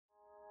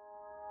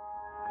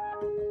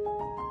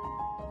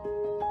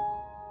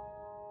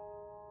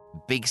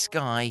big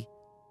sky,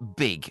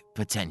 big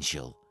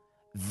potential.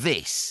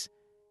 This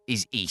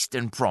is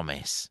Eastern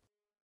Promise.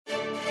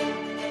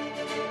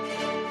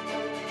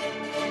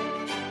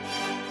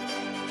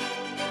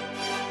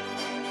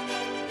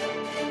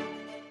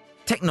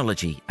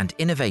 Technology and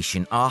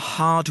innovation are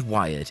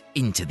hardwired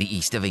into the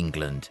east of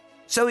England.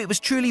 So it was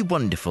truly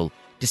wonderful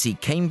to see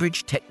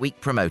Cambridge Tech Week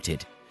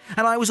promoted,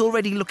 and I was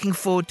already looking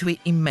forward to it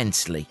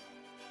immensely.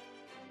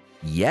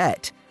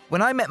 Yet,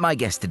 when I met my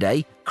guest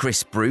today,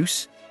 Chris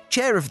Bruce,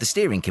 chair of the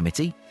steering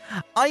committee,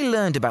 I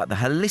learned about the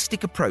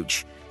holistic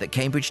approach that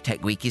Cambridge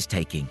Tech Week is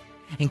taking,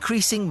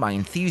 increasing my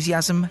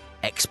enthusiasm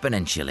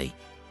exponentially.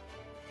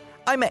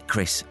 I met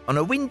Chris on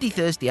a windy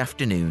Thursday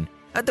afternoon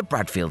at the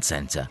Bradfield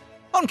Centre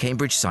on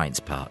Cambridge Science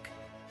Park.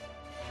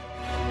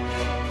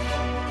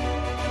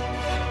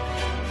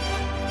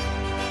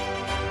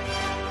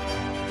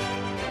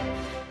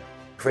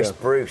 Chris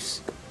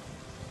Bruce,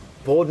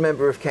 board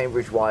member of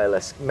Cambridge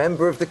Wireless,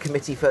 member of the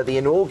committee for the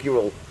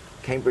inaugural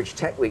Cambridge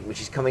Tech Week,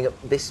 which is coming up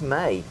this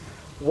May.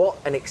 What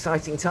an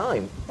exciting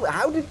time.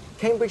 How did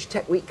Cambridge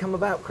Tech Week come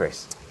about,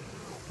 Chris?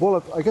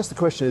 Well, I guess the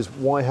question is,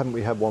 why haven't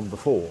we had one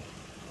before?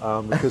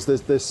 Because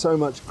there's so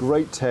much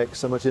great tech,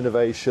 so much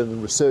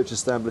innovation, research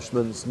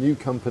establishments, new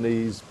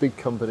companies, big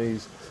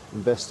companies,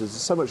 investors,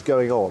 there's so much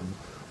going on.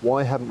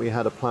 Why haven't we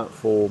had a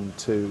platform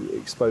to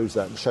expose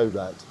that and show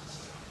that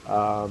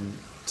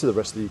to the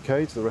rest of the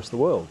UK, to the rest of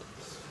the world?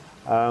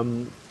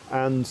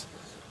 And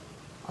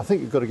I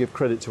think you've got to give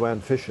credit to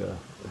Anne Fisher,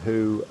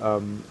 who,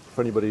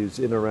 for anybody who's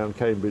in and around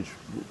Cambridge,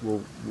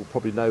 will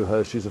probably know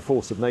her. She's a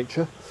force of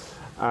nature.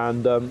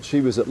 And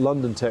she was at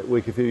London Tech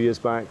Week a few years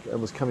back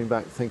and was coming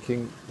back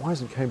thinking, why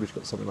hasn't Cambridge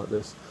got something like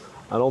this?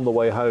 And on the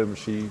way home,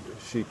 she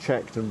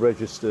checked and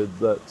registered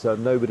that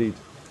nobody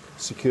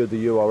secured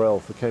the URL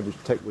for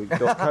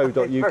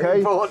cambridgetechweek.co.uk. Very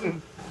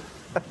important.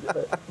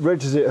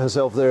 Registered it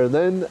herself there and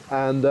then,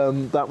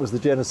 and that was the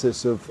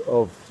genesis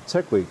of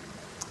Tech Week.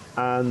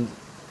 And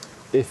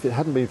if it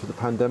hadn't been for the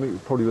pandemic, we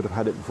probably would have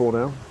had it before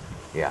now,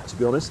 to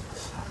be honest.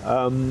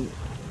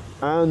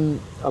 And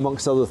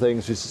amongst other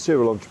things, she's a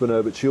serial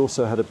entrepreneur, but she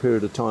also had a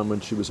period of time when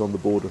she was on the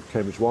board of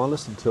Cambridge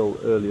Wireless until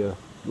earlier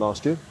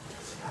last year.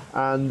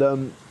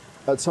 And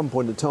at some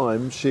point in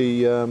time,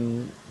 she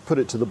put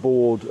it to the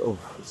board of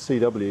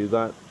CW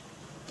that,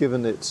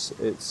 given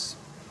its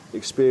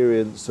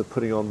experience of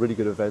putting on really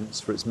good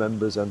events for its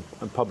members and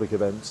public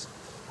events,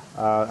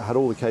 had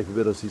all the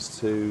capabilities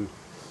to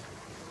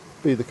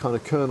be the kind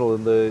of kernel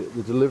and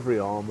the delivery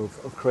arm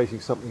of creating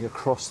something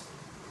across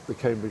the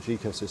Cambridge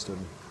ecosystem.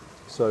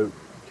 So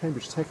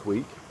Cambridge Tech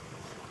Week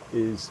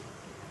is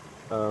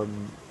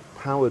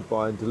powered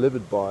by and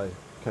delivered by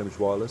Cambridge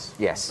Wireless,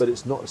 but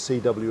it's not a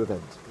CW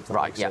event, if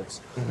that makes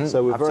sense. Mm-hmm.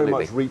 So we're very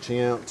much reaching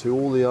out to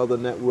all the other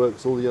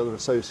networks, all the other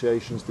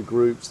associations, the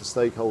groups, the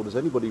stakeholders,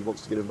 anybody who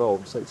wants to get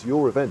involved. So it's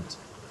your event.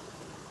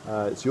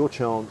 It's your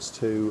chance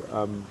to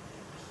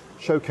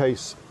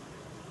showcase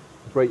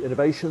great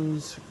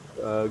innovations,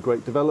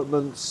 great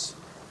developments,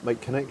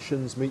 make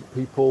connections, meet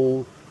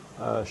people,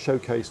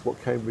 showcase what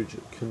Cambridge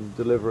can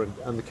deliver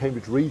and the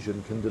Cambridge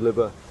region can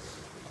deliver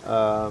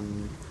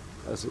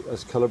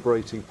as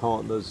collaborating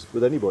partners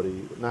with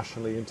anybody,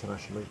 nationally,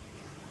 internationally.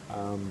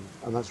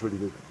 And that's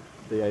really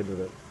the aim of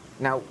it.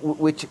 Now,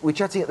 we're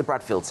chatting at the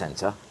Bradfield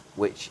Centre,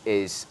 which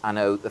is, I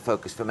know, the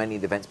focus for many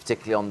of the events,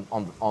 particularly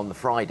on the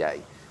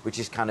Friday, which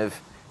is kind of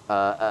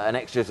an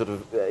extra sort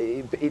of,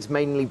 it's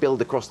mainly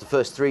billed across the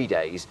first 3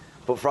 days,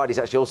 but Friday's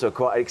actually also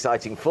quite an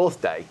exciting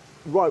fourth day.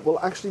 Right, well,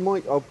 actually,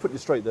 Mike, I'll put you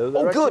straight there.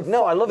 Oh, good.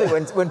 No, I love it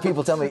when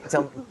people can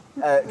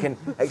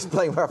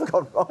explain where I've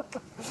gone wrong.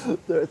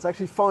 It's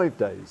actually 5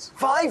 days.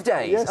 5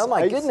 days? Yes, oh,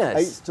 my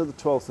goodness. 8th to the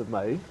 12th of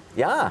May.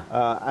 Yeah.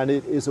 And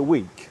it is a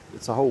week.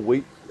 It's a whole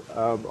week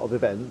of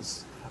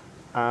events.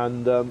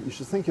 And you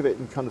should think of it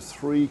in kind of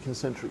 3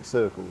 concentric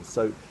circles.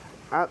 So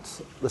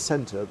at the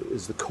centre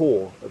is the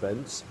core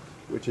events,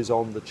 which is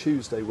on the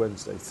Tuesday,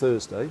 Wednesday,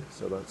 Thursday.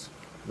 So that's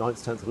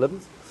 9th, 10th,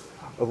 11th,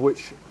 of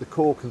which the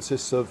core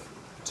consists of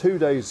 2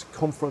 days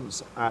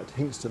conference at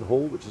Hinxton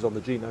Hall, which is on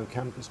the Genome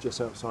campus just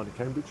outside of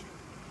Cambridge,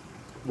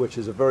 which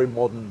is a very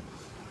modern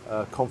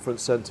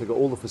conference centre, got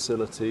all the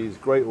facilities,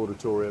 great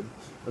auditorium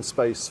and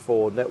space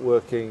for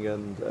networking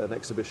and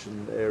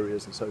exhibition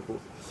areas and so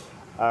forth.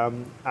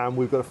 And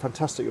we've got a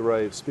fantastic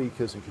array of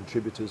speakers and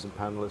contributors and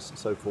panellists and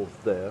so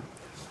forth there.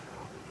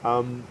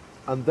 And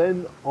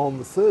then on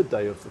the third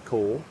day of the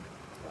core,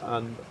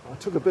 and I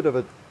took a bit of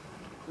a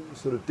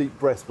sort of deep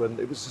breath when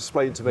it was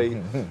explained to me,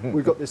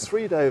 we've got this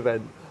 3-day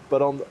event,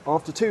 but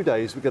after 2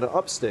 days we're going to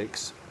up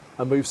sticks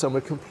and move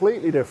somewhere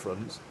completely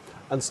different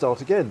and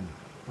start again.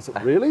 I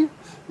thought, really?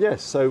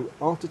 Yes, so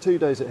after 2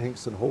 days at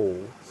Hinxton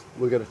Hall,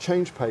 we're going to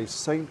change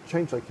pace,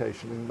 change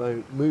location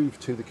and move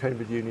to the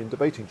Cambridge Union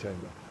Debating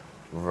Chamber.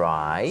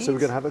 Right. So we're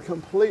going to have a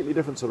completely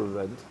different sort of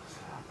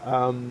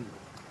event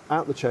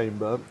at the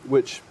Chamber,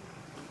 which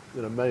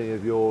many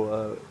of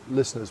your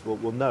listeners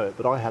will know it,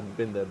 but I hadn't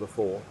been there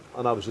before,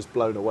 and I was just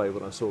blown away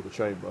when I saw the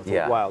Chamber. I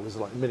thought, wow, this is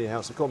like a mini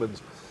House of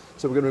Commons.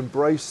 So we're going to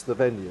embrace the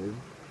venue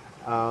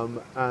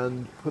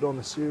and put on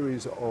a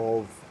series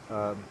of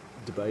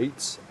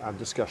debates and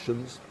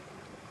discussions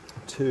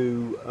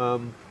to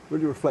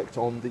really reflect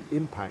on the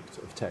impact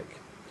of tech.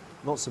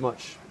 Not so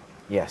much,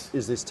 Yes.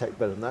 is this tech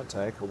better than that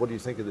tech, or what do you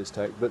think of this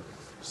tech, but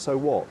so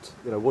what?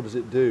 What does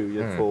it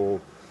do for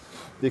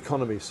the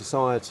economy,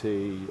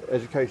 society,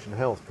 education,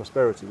 health,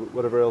 prosperity,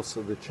 whatever else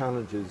are the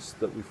challenges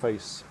that we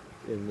face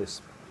in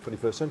this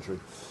 21st century.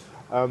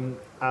 And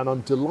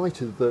I'm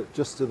delighted that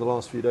just in the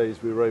last few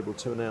days we were able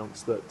to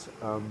announce that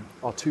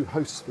our two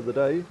hosts for the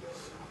day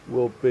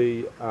will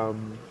be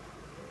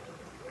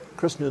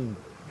Krishnan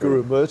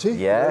Gurumurthy,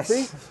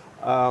 Yes.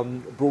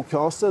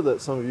 broadcaster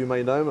that some of you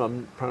may know.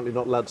 I'm apparently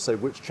not allowed to say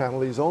which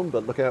channel he's on,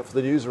 but look out for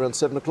the news around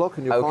 7 o'clock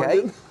and you'll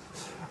find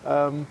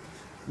him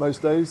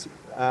most days.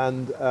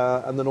 And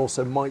then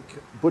also Mike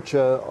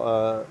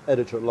Butcher,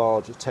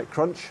 editor-at-large at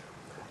TechCrunch.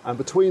 And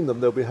between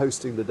them, they'll be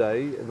hosting the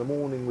day. In the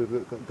morning,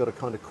 we've got a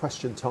kind of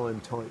question time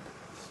type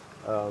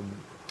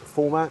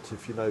format,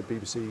 if you know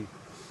BBC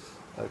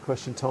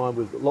Question Time,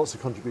 with lots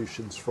of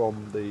contributions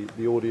from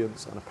the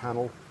audience and a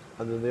panel.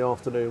 And in the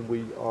afternoon,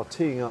 we are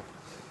teeing up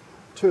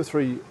 2 or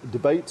 3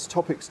 debates,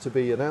 topics to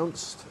be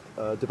announced,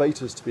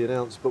 debaters to be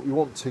announced, but we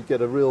want to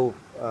get a real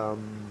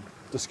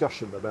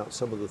discussion about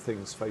some of the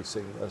things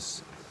facing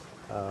us,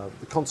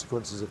 the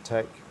consequences of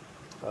tech,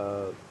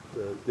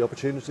 the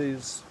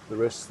opportunities, the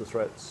risks, the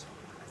threats,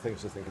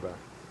 things to think about.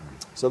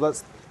 So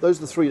those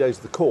are the 3 days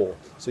of the core.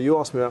 So you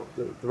asked me about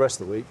the rest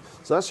of the week.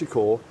 So that's your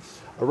core.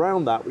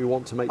 Around that, we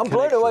want to make I'm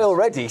blown away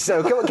already,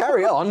 so come on,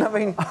 carry on. I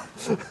mean,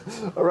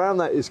 around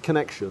that is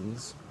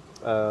connections,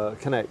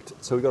 connect.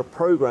 So we've got a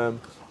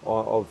program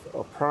of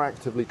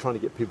proactively trying to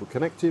get people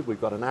connected. We've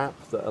got an app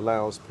that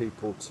allows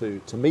people to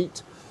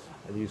meet,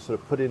 and you sort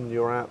of put in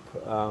your app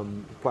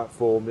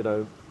platform,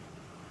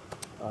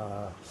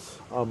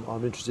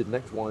 I'm interested in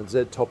X, Y, and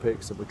Z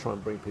topics, and we try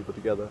and bring people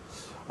together.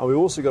 And we've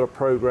also got a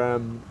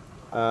program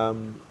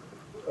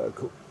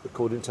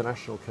called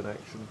International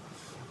Connection,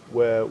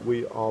 where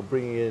we are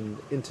bringing in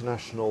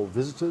international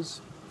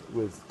visitors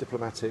with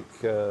diplomatic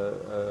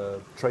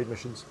trade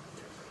missions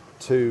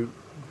to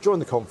join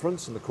the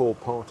conference and the core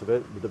part of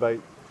it, the debate,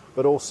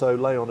 but also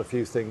lay on a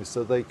few things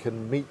so they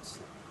can meet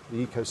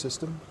the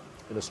ecosystem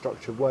in a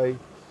structured way.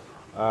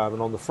 And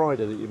on the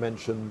Friday that you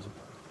mentioned,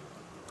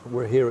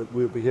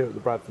 we'll be here at the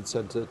Bradford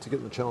Centre to get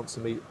them a chance to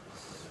meet,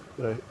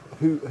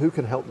 who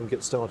can help them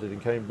get started in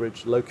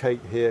Cambridge,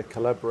 locate here,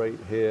 collaborate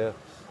here,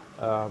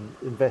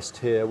 invest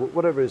here,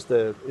 whatever is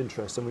their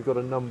interest. And we've got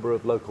a number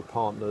of local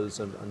partners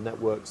and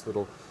networks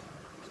that'll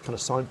kind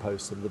of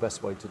signpost them the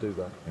best way to do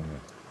that. Mm-hmm.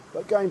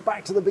 But going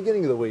back to the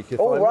beginning of the week,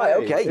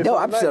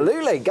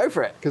 absolutely, go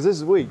for it. Because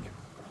this week,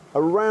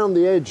 around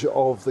the edge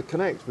of the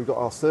Connect, we've got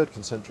our third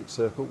concentric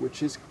circle,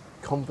 which is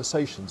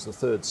conversations, the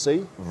third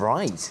C.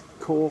 Right.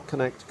 Core,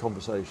 connect,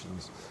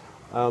 conversations.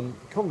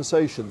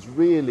 Conversations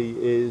really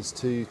is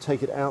to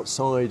take it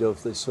outside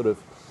of this sort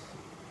of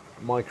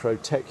micro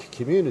tech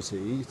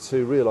community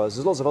to realise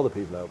there's lots of other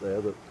people out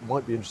there that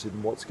might be interested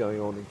in what's going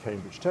on in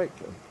Cambridge Tech.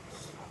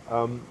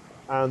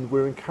 And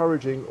we're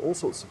encouraging all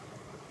sorts of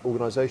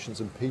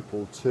organisations and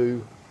people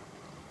to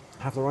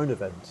have their own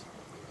event.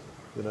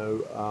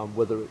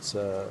 Whether it's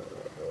an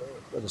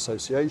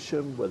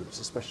association, whether it's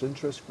a special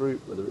interest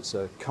group, whether it's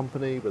a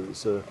company, whether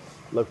it's a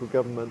local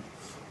government,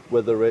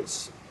 whether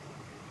it's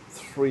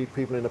 3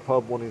 people in a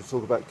pub wanting to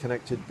talk about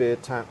connected beer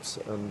taps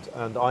and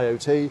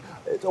IoT.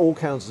 It all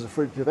counts as a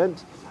fringe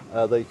event.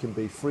 They can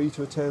be free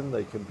to attend,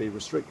 they can be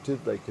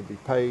restricted, they can be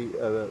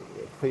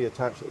fee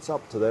attached. It's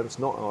up to them, it's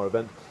not our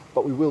event,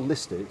 but we will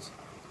list it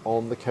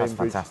on the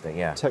Cambridge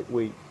Tech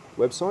Week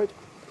website.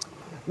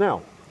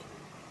 Now,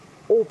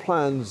 all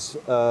plans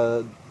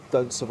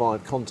don't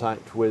survive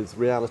contact with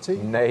reality.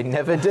 They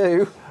never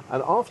do.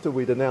 And after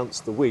we'd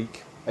announced the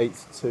week,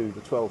 8th to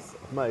the 12th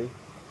of May,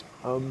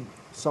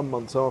 some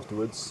months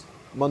afterwards,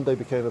 Monday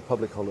became a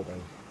public holiday.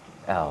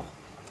 Oh.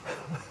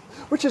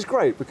 Which is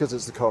great because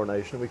it's the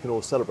coronation and we can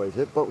all celebrate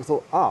it, but we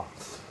thought,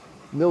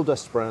 nil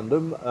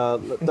desperandum,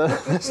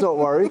 let's not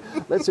worry,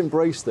 let's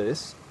embrace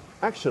this.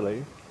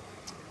 Actually,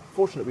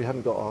 fortunately we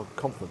hadn't got our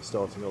conference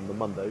starting on the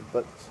Monday,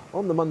 but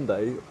on the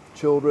Monday,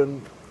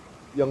 children,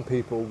 young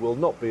people will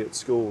not be at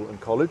school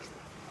and college.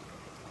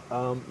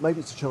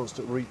 Maybe it's a chance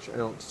to reach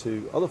out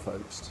to other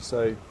folks to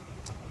say,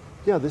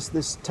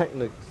 this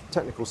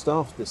technical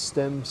stuff, this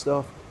STEM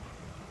stuff,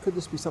 could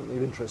this be something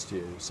of interest to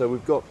you? So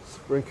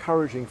we're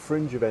encouraging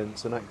fringe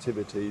events and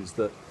activities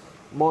that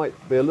might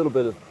be a little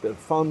bit of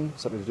fun,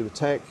 something to do with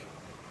tech,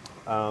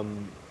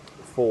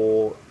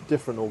 for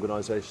different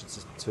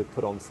organisations to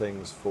put on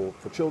things for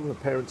children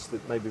and parents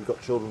that maybe have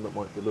got children that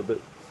might be a little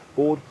bit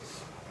bored.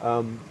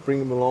 Bring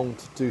them along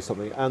to do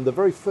something. And the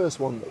very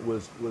first one that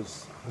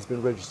has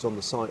been registered on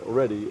the site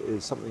already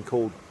is something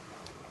called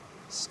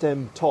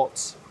STEM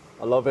Tots.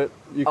 I love it.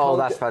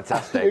 That's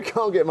fantastic. You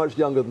can't get much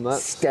younger than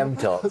that. STEM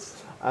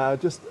Tots.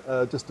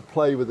 Just to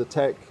play with the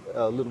tech,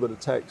 a little bit of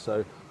tech.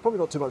 So probably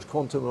not too much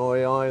quantum or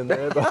AI in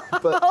there,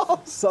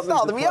 but something.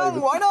 Start them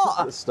young. Why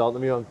not? Start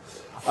them young.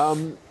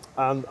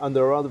 And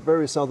there are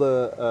various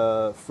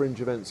other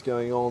fringe events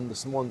going on. There's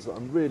some ones that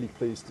I'm really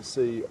pleased to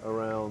see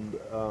around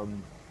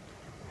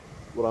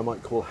what I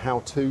might call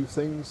how-to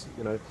things.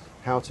 You know,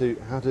 how to.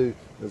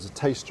 There's a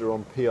taster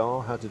on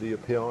PR, how to do your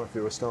PR if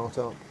you're a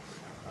startup,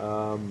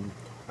 and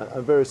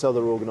various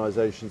other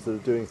organisations that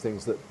are doing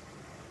things that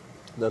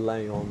they're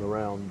laying on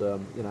around,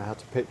 you know, how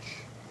to pitch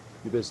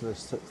your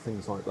business,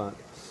 things like that.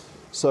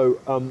 So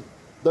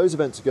those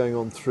events are going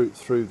on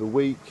through the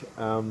week.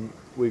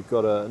 We've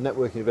got a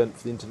networking event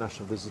for the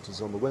international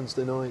visitors on the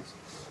Wednesday night.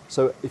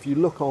 So if you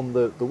look on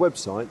the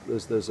website,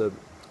 there's a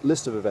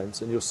list of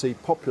events, and you'll see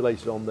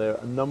populated on there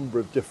a number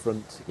of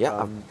different. Yeah,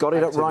 I've got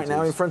it up right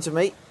now in activities. front of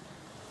me,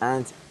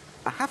 and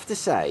I have to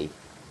say,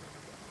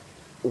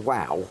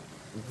 wow,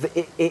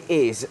 it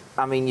is.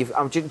 I mean,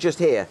 I'm just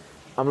here.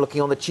 I'm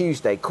looking on the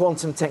Tuesday,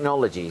 Quantum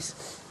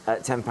Technologies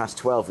at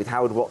 12:10 with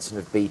Howard Watson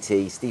of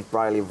BT, Steve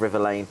Briley of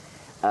Riverlane,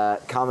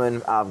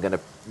 Carmen,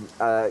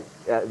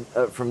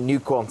 from New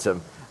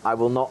Quantum. I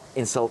will not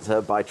insult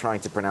her by trying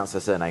to pronounce her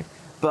surname.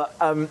 But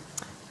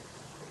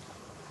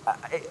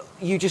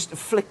you just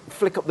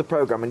flick up the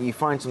programme and you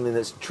find something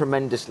that's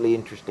tremendously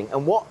interesting.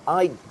 And what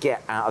I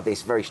get out of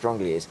this very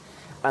strongly is,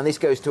 and this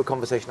goes to a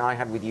conversation I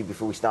had with you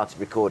before we started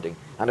recording,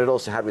 and I'd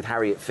also had with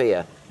Harriet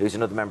Fear, who's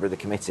another member of the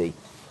committee,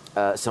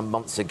 some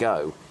months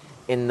ago,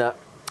 in that,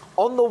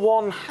 on the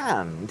one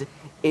hand,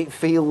 it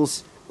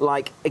feels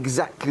like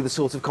exactly the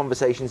sort of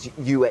conversations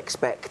you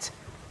expect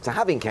to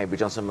have in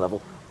Cambridge on some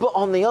level, but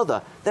on the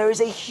other, there is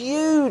a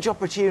huge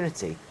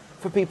opportunity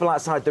for people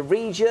outside the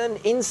region,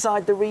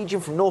 inside the region,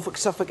 from Norfolk,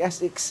 Suffolk,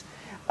 Essex,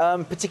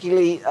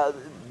 particularly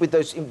with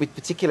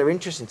particular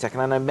interest in tech,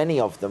 and I know many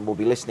of them will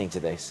be listening to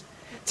this,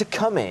 to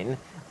come in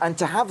and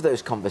to have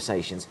those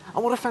conversations.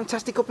 And what a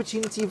fantastic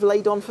opportunity you've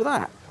laid on for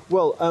that.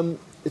 Well,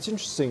 it's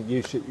interesting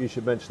you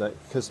should mention that,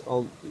 because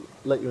I'll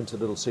let you into a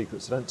little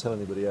secret, so don't tell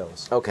anybody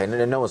else. Okay,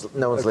 no one's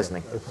Okay.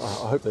 listening.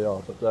 I hope they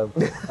are, but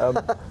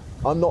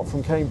I'm not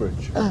from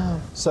Cambridge.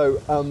 So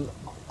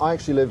I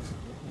actually live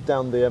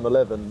down the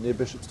M11 near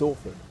Bishop's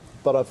Stortford,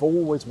 but I've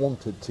always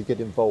wanted to get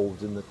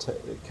involved in the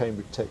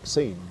Cambridge tech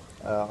scene.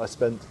 I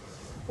spent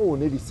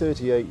nearly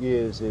 38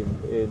 years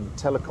in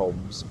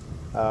telecoms,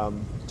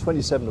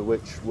 27 of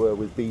which were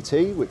with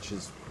BT, which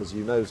is, as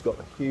you know, has got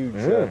a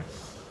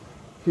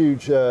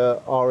huge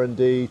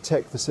R&D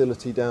tech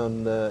facility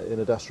down in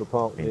Industrial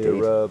Park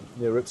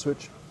near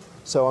Ipswich.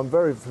 So I'm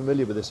very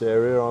familiar with this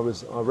area.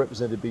 I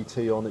represented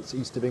BT on its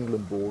East of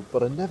England board,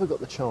 but I never got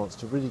the chance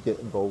to really get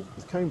involved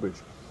with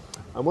Cambridge.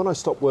 And when I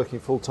stopped working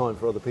full time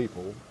for other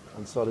people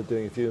and started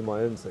doing a few of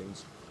my own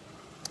things,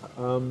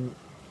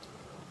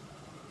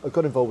 I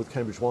got involved with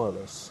Cambridge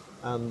Wireless,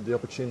 and the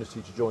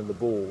opportunity to join the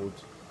board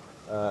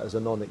as a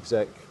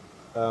non-exec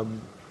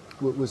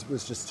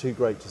was just too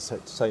great to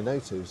say no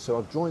to. So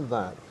I've joined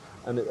that,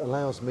 and it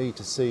allows me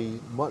to see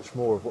much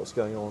more of what's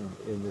going on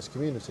in this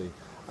community.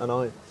 And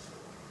I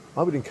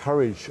would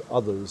encourage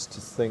others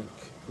to think,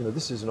 you know,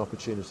 this is an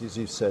opportunity, as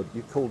you said,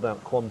 you called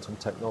out quantum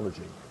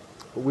technology,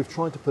 but we've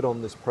tried to put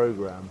on this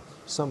programme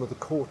some of the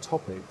core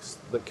topics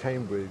that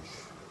Cambridge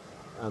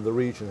and the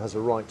region has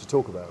a right to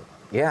talk about.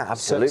 Yeah,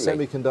 absolutely.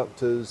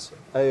 Semiconductors,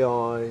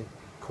 AI,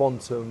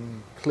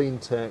 quantum, clean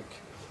tech,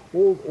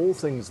 all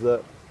things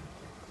that,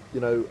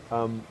 we're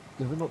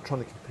not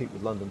trying to compete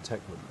with London Tech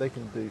Week. They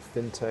can do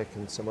fintech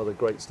and some other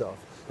great stuff.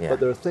 Yeah.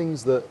 But there are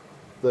things that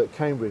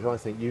Cambridge, I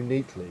think,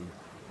 uniquely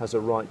has a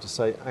right to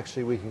say,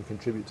 actually, we can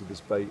contribute to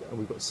this debate and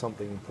we've got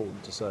something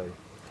important to say.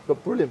 We've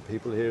got brilliant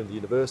people here in the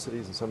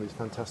universities and some of these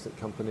fantastic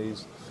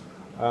companies.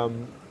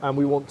 And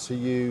we want to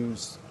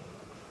use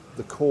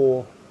the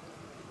core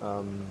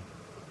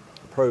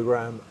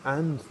programme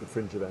and the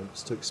fringe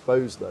events to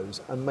expose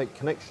those and make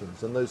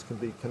connections. And those can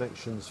be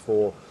connections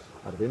for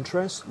out of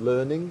interest,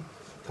 learning,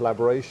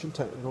 collaboration,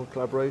 technical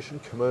collaboration,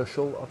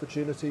 commercial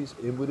opportunities,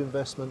 inward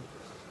investment.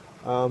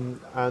 And,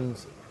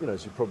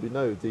 as you probably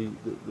know, the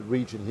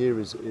region here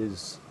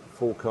is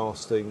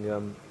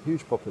forecasting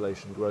huge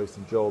population growth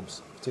and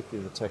jobs,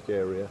 particularly in the tech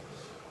area.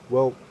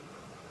 Well,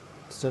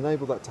 to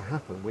enable that to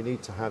happen, we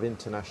need to have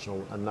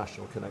international and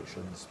national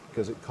connections,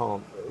 because it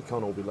can't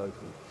all be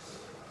local.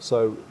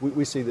 So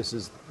we see this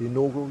as the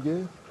inaugural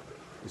year.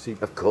 We see,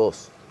 Of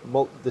course.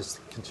 this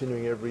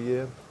continuing every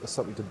year as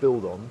something to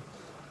build on,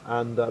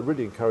 and I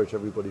really encourage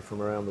everybody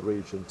from around the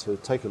region to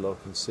take a look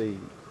and see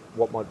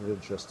what might be of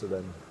interest to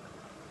them.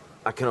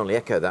 I can only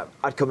echo that.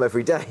 I'd come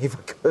every day if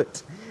I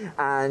could.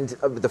 And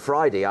the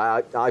Friday,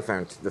 I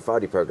found the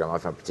Friday programme I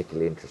found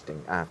particularly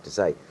interesting, I have to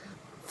say.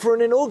 For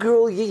an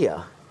inaugural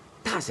year,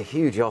 that's a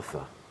huge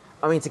offer.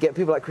 I mean, to get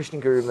people like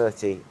Krishnan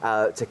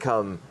Gurumurthy to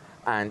come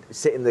and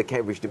sit in the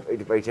Cambridge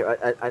debate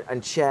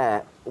and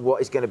share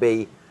what is going to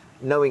be,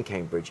 knowing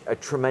Cambridge, a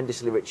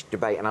tremendously rich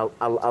debate. And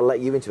I'll let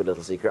you into a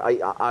little secret.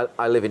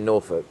 I live in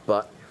Norfolk,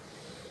 but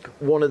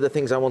one of the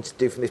things I wanted to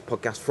do from this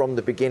podcast from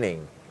the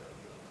beginning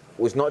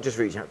was not just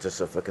reach out to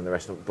Suffolk and the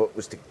rest of it, but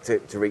was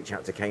to reach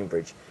out to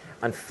Cambridge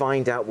and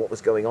find out what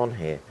was going on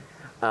here.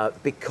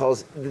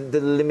 Because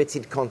the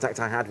limited contact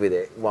I had with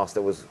it whilst I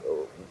was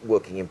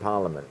working in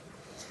Parliament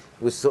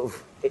was sort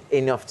of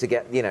enough to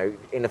get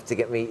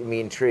me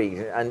intrigued,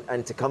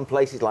 and to come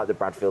places like the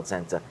Bradfield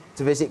Centre,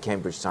 to visit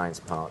Cambridge Science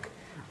Park,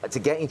 to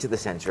get into the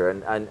centre,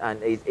 and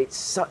it's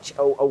such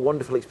a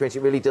wonderful experience.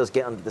 It really does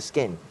get under the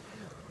skin.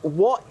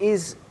 What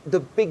is the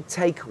big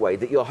takeaway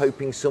that you're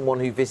hoping someone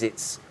who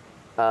visits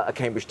a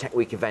Cambridge Tech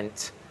Week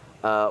event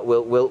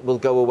will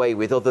go away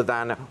with, other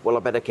than, well, I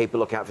better keep a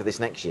lookout for this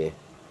next year?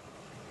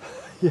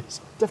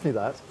 Yes, definitely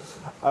that.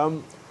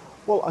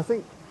 Well, I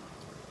think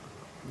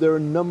there are a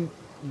number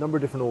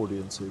of different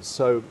audiences.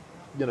 So,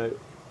 you know,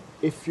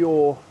 if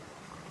you're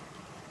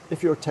a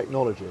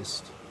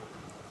technologist,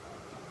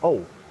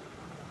 oh,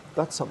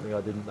 that's something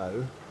I didn't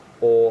know,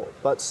 or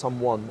that's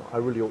someone I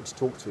really ought to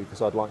talk to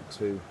because I'd like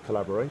to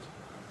collaborate.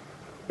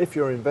 If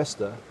you're an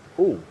investor,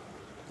 oh,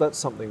 that's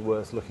something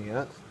worth looking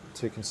at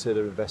to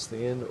consider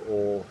investing in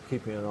or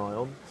keeping an eye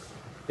on.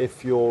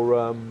 If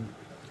you're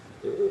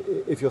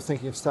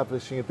thinking of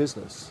establishing a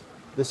business,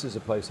 this is a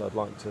place I'd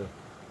like to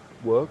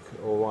work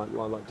or I'd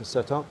like to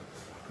set up.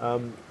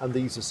 And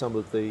these are some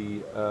of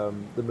the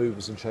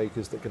movers and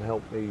shakers that can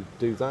help me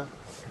do that.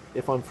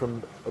 If I'm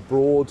from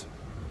abroad,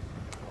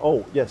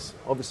 oh yes,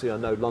 obviously I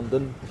know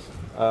London,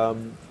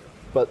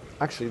 but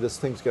actually there's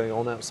things going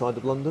on outside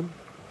of London,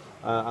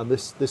 and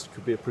this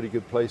could be a pretty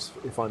good place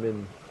if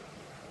I'm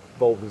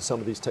involved in some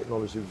of these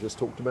technologies we've just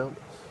talked about.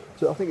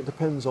 So I think it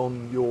depends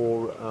on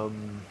your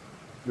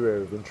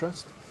area of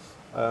interest.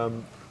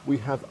 We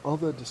have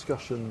other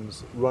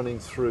discussions running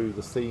through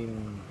the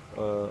theme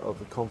of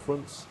the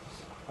conference.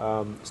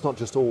 It's not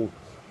just all,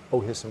 oh,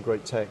 here's some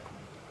great tech.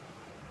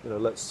 You know,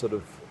 let's sort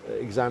of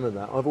examine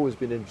that. I've always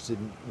been interested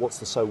in what's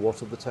the so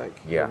what of the tech.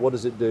 Yeah. What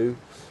does it do?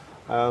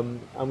 And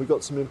we've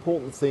got some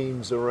important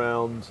themes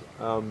around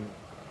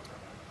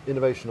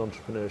innovation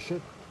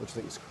entrepreneurship, which I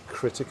think is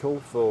critical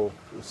for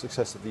the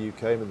success of the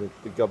UK. I mean,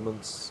 the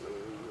government's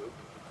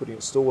putting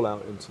its stall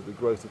out into the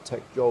growth of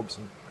tech jobs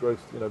and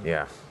growth, you know,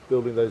 Yeah.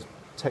 building those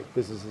tech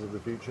businesses of the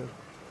future.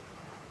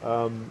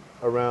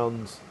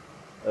 Around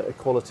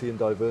equality and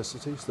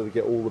diversity, so we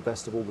get all the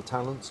best of all the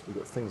talents. We've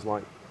got things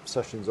like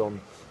sessions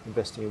on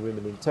investing in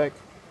women in tech.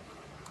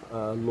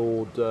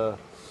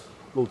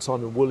 Lord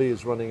Simon Woolley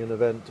is running an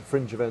event, a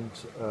fringe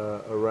event,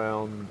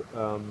 around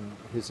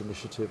his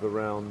initiative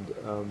around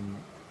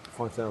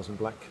 5,000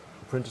 black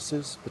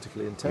apprentices,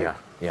 particularly in tech. Yeah,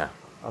 yeah.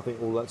 I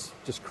think all that's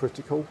just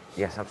critical.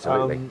 Yes,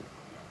 absolutely.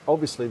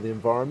 Obviously, the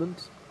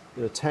environment.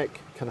 You know, tech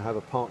can have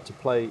a part to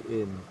play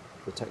in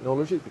the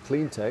technology, the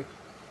clean tech,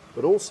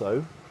 but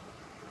also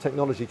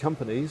technology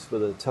companies,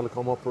 whether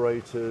telecom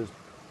operators,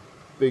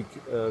 big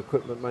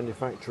equipment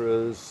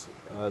manufacturers,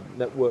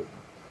 network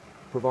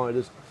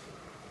providers.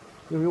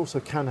 You know, we also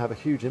can have a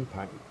huge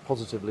impact,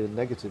 positively and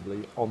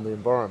negatively, on the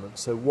environment.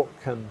 So what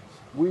can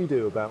we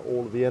do about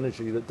all of the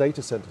energy that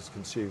data centers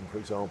consume, for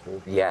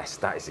example? Yes,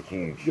 that is a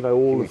huge, You know,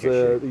 all huge of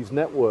issue. these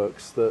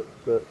networks that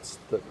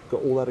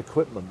got all that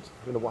equipment.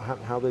 You know, what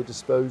happened, how they're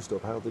disposed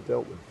of, how they're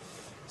dealt with.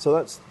 So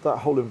that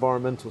whole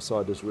environmental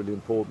side is really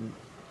important.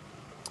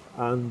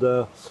 And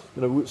you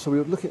know, so we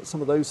were looking at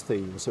some of those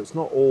themes. So it's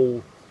not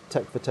all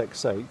tech for tech's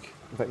sake.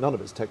 In fact, none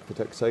of it's tech for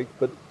tech's sake.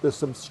 But there's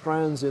some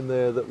strands in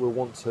there that we'll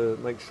want to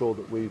make sure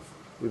that we've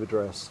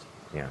addressed.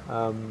 Yeah.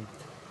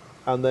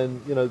 And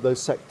then, you know,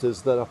 those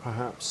sectors that are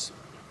perhaps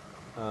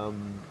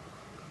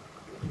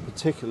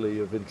particularly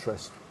of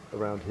interest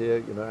around here,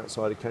 you know,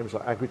 outside of Cambridge,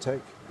 like agri-tech.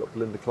 We've got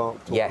Belinda Clark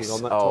talking Yes.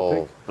 on that Oh,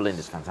 topic.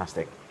 Belinda's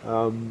fantastic.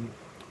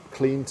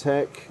 Clean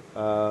tech,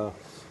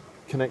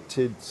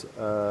 connected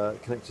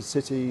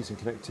cities and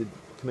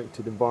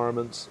connected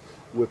environments.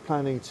 We're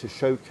planning to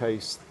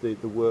showcase the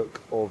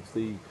work of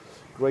the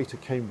Greater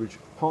Cambridge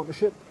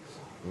Partnership.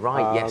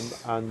 Right.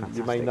 Yes. And Fantastic.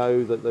 you may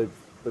know that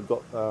they've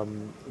got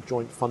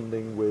joint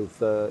funding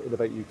with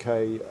Innovate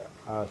UK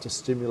to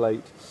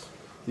stimulate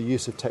the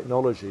use of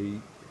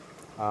technology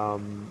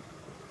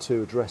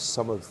to address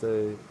some of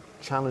the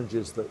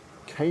challenges that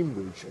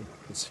Cambridge,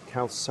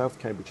 South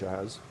Cambridgeshire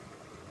has,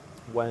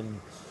 when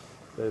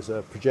there's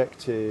a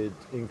projected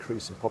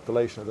increase in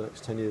population over the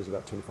next 10 years,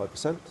 about 25%.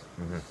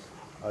 Mm-hmm.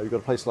 You've got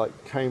a place like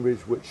Cambridge,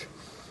 which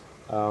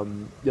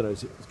you know,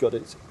 it's got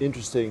its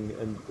interesting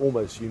and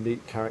almost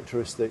unique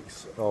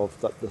characteristics of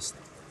that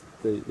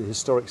the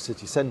historic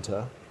city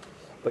centre,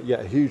 but yet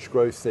a huge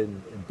growth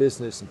in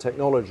business and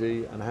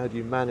technology. And how do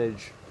you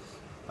manage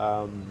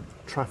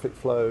traffic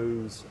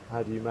flows?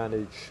 How do you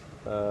manage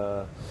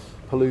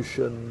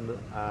pollution,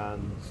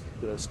 and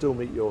you know, still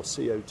meet your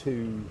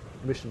CO2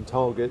 emission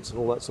targets and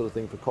all that sort of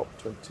thing for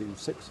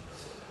COP26?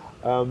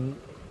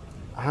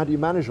 How do you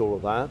manage all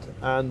of that?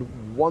 And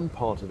one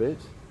part of it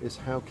is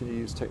how can you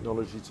use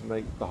technology to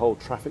make the whole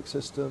traffic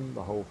system,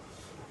 the whole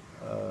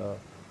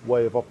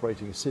way of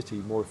operating a city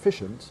more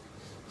efficient,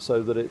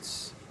 so that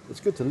it's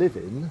good to live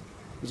in,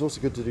 it's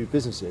also good to do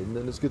business in,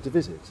 and it's good to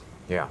visit.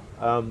 Yeah.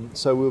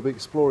 So we'll be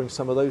exploring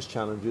some of those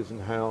challenges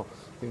and how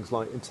things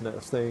like Internet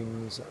of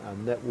Things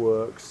and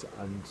networks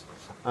and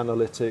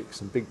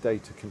analytics and big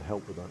data can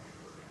help with that.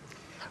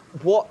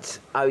 What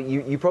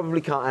you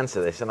probably can't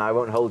answer this, and I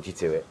won't hold you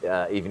to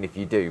it, even if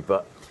you do.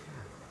 But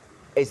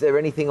is there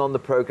anything on the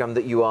programme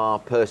that you are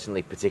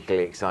personally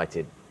particularly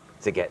excited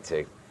to get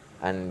to,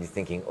 and you're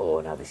thinking,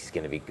 "Oh, now this is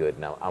going to be good.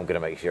 Now I'm going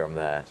to make sure I'm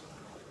there."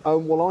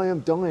 Well, I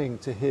am dying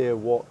to hear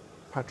what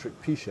Patrick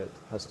Pichette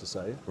has to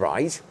say.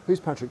 Right. Who's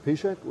Patrick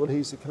Pichette? Well,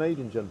 he's a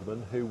Canadian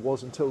gentleman who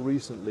was until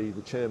recently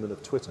the chairman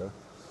of Twitter,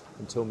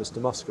 until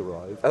Mr. Musk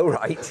arrived. Oh,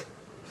 right.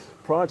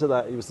 Prior to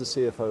that, he was the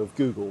CFO of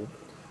Google,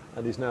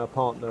 and he's now a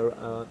partner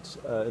at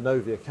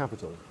Innovia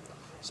Capital.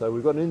 So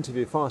we've got an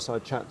interview,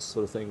 fireside chat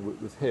sort of thing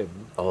with him.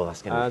 Oh,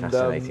 that's going to be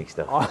fascinating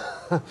stuff.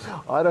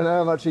 I don't know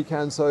how much he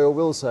can say or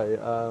will say,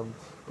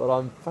 but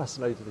I'm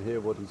fascinated to hear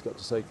what he's got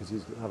to say because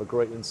he's going to have a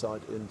great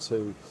insight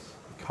into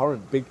the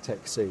current big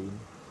tech scene,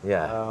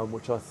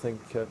 which I think,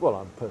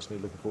 I'm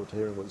personally looking forward to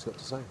hearing what he's got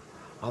to say.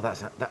 Oh,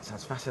 that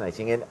sounds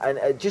fascinating.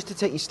 And just to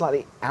take you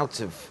slightly out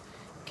of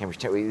Cambridge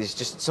Tech Week, there's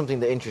just something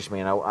that interests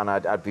me, and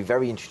I'd be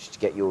very interested to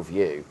get your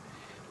view.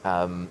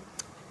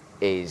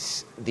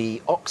 Is the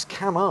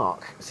Oxcam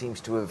Arc seems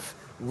to have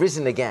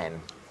risen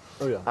again.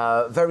 Oh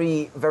yeah.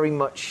 Very, very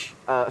much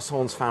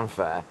sans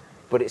fanfare,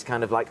 but it's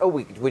kind of like, oh,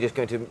 we're just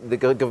going to, the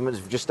governments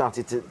have just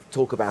started to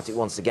talk about it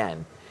once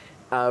again.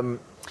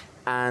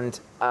 And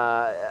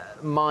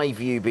my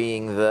view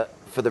being that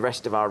for the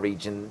rest of our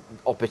region,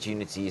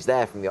 opportunity is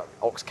there from the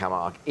Oxcam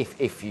Arc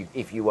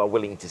if you are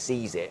willing to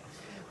seize it.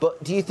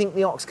 But do you think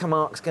the Oxcam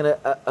Arc's going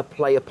to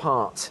play a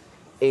part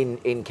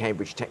in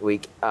Cambridge Tech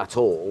Week at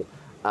all?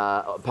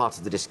 Part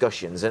of the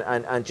discussions,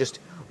 and just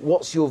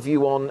what's your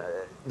view on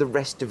the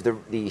rest of the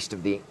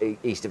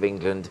east of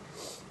England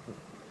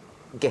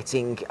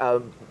getting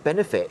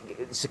benefit,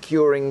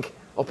 securing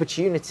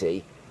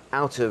opportunity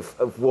out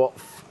of what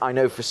I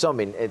know for some,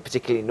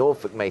 particularly in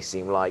Norfolk, may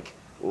seem like,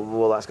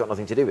 well, that's got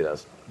nothing to do with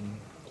us.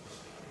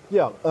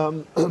 Yeah,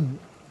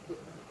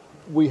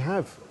 we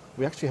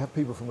actually have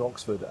people from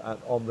Oxford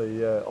on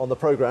the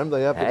programme.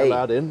 They have been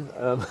allowed in.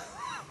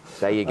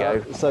 There you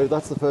go. So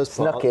that's the first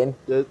part. Snuck in.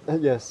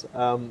 Yes,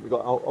 we've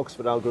got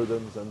Oxford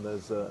Algorithms, and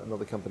there's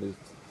another company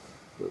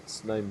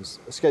that's name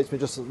escapes me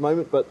just at the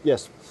moment. But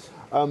yes,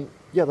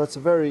 that's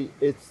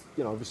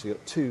obviously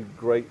got two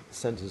great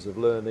centres of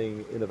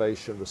learning,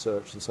 innovation,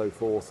 research, and so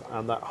forth,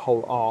 and that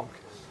whole arc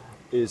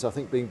is, I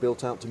think, being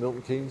built out to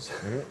Milton Keynes.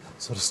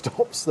 Sort of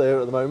stops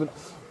there at the moment.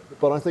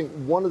 But I think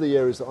one of the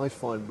areas that I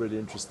find really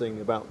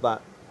interesting about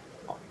that,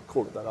 I'll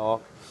call it that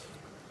arc,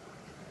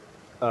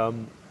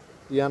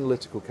 the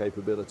analytical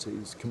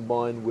capabilities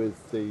combined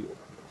with the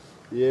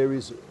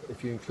areas,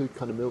 if you include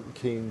kind of Milton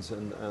Keynes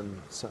and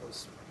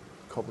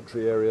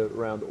Coventry area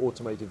around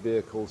automated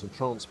vehicles and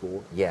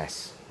transport.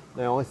 Yes.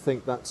 Now I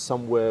think that's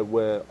somewhere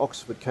where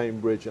Oxford,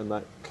 Cambridge and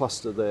that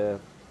cluster there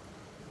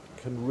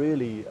can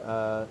really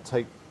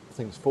take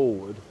things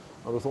forward.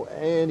 I would have thought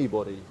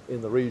anybody in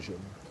the region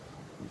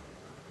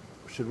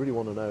should really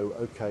want to know,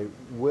 okay,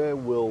 where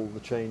will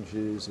the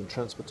changes in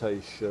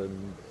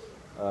transportation,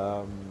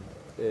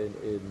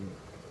 in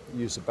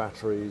use of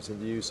batteries, in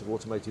the use of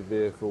automated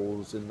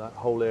vehicles, in that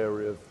whole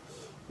area of,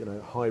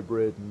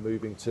 hybrid and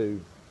moving to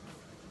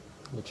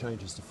the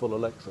changes to full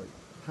electric.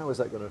 How is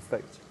that going to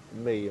affect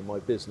me and my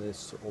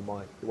business or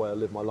the way I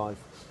live my life?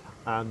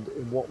 And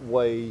in what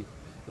way,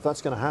 if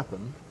that's going to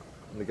happen,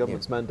 and the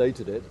government's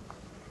mandated it,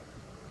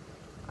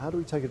 how do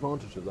we take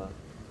advantage of that?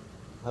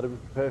 How do we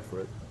prepare for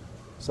it?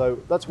 So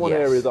that's one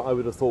area that I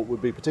would have thought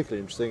would be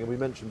particularly interesting. And we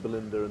mentioned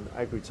Belinda and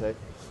agri-tech.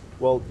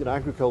 Well,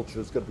 agriculture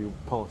has got to be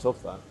part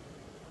of that.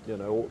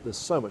 There's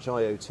so much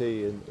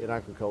IoT in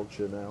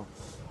agriculture now.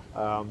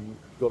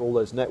 Got all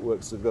those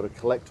networks that have got to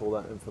collect all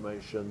that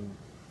information,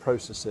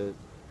 process it,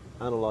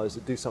 analyze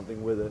it, do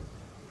something with it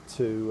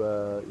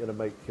to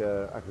make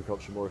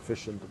agriculture more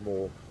efficient,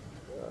 more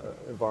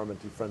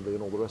environmentally friendly,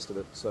 and all the rest of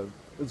it. So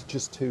it's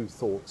just two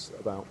thoughts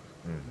about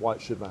why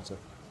it should matter.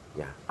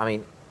 Yeah, I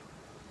mean,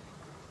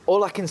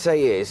 all I can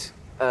say is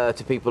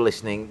to people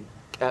listening,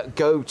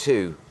 go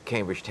to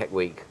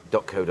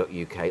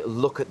cambridgetechweek.co.uk,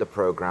 look at the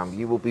programme,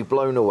 you will be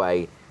blown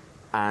away,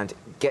 and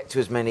get to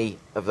as many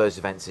of those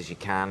events as you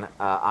can.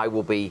 I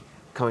will be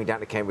coming down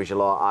to Cambridge a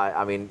lot.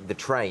 I mean, the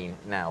train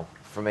now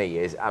for me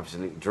is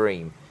absolute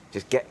dream.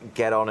 Just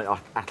get on at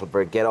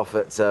Attleborough, get off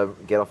at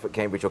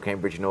Cambridge or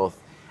Cambridge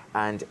North,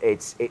 and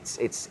it's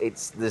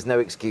there's no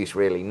excuse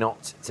really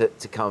not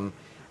to come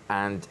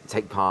and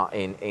take part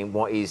in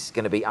what is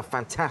going to be a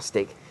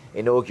fantastic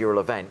inaugural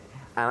event.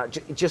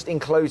 And just in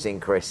closing,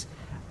 Chris,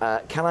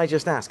 can I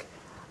just ask,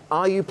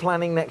 are you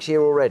planning next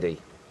year already?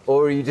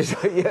 Or are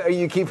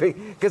you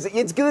keeping, because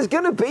there's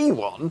going to be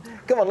one.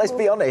 Come on, let's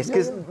be honest,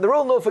 because the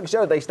Royal Norfolk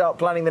Show, they start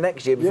planning the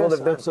next year before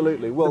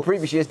absolutely. Well, the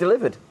previous year's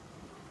delivered.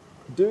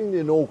 Doing the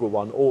inaugural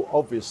one,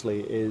 obviously,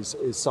 is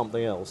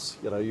something else.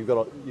 You've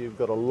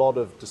got a lot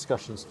of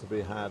discussions to be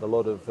had, a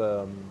lot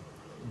of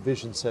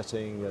vision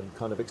setting and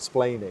kind of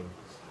explaining.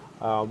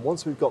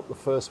 Once we've got the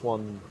first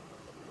one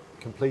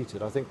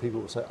completed, I think people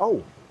will say,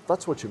 "Oh,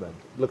 that's what you meant.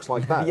 Looks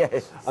like that."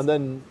 Yes. And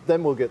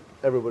then we'll get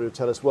everybody to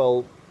tell us,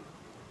 "Well,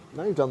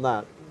 now you've done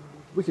that,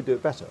 we could do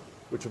it better,"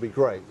 which will be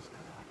great.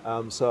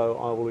 So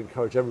I will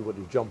encourage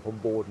everybody to jump on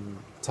board and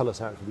tell us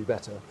how it can be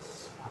better.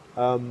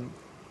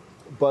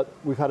 But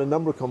we've had a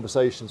number of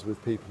conversations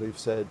with people who've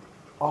said,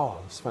 "Oh,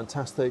 it's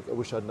fantastic. I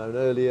wish I'd known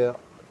earlier."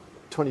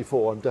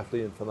 24, I'm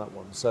definitely in for that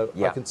one. So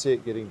I can see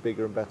it getting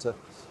bigger and better.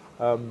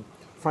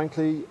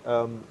 frankly,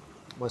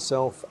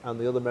 myself and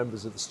the other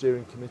members of the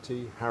steering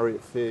committee,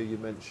 Harriet Fear you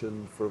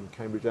mentioned from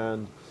Cambridge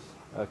and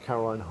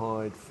Caroline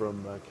Hyde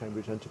from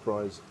Cambridge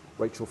Enterprise,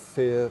 Rachel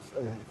Kerr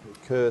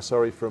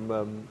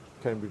from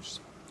Cambridge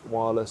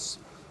Wireless,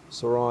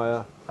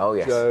 Soraya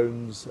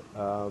Jones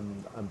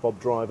and Bob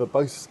Driver,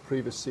 both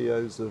previous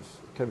CEOs of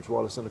Cambridge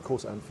Wireless, and of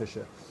course Anne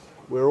Fisher.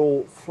 We're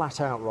all flat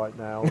out right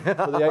now for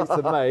the 8th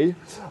of May.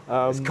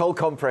 It's cold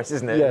compress,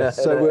 isn't it?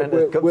 Yes, so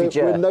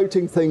we're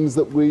noting things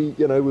that we,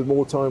 with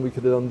more time we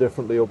could have done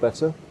differently or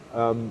better.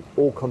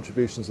 All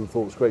contributions and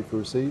thoughts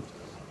gratefully received.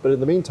 But in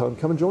the meantime,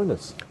 come and join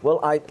us. Well,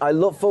 I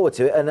look forward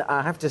to it, and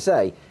I have to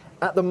say,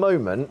 at the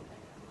moment,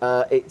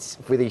 it's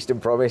with Eastern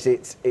Promise.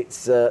 It's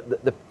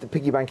the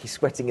piggy bank is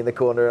sweating in the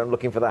corner. I'm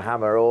looking for the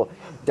hammer, or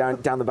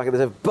down the back of the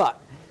server. But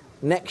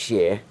next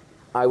year,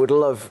 I would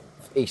love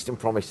Eastern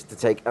Promise to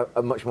take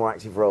a much more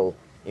active role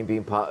in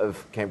being part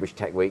of Cambridge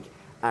Tech Week.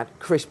 And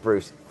Chris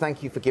Bruce,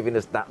 thank you for giving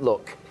us that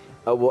look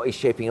at what is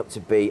shaping up to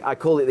be, I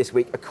call it this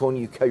week, a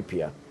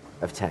cornucopia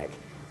of tech.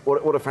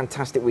 What a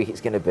fantastic week it's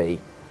going to be,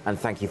 and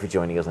thank you for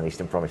joining us on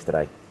Eastern Promise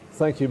today.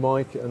 Thank you,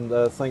 Mike, and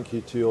thank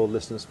you to your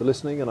listeners for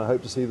listening, and I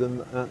hope to see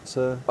them at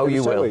you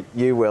Tech will. Week.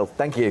 You will.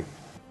 Thank you.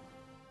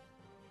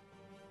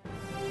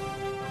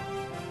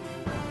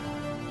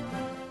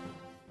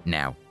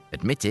 Now,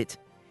 admit it,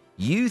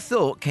 you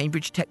thought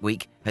Cambridge Tech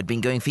Week had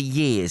been going for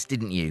years,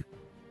 didn't you?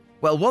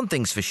 Well, one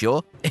thing's for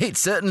sure, it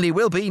certainly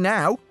will be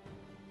now.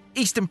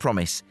 Eastern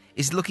Promise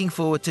is looking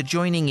forward to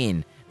joining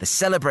in the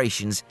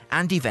celebrations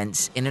and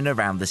events in and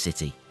around the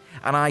city,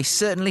 and I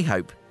certainly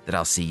hope that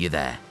I'll see you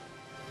there.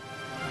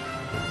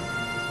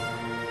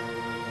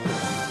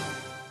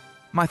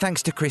 My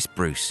thanks to Chris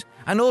Bruce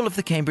and all of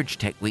the Cambridge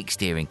Tech Week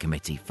Steering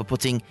Committee for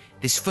putting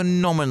this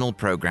phenomenal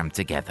programme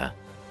together.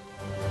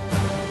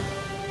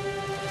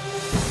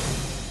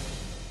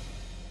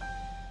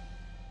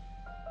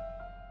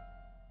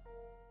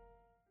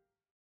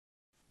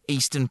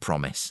 Eastern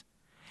Promise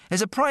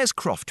is a Priors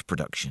Croft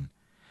production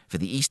for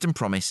the Eastern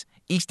Promise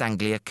East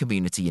Anglia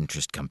Community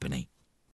Interest Company.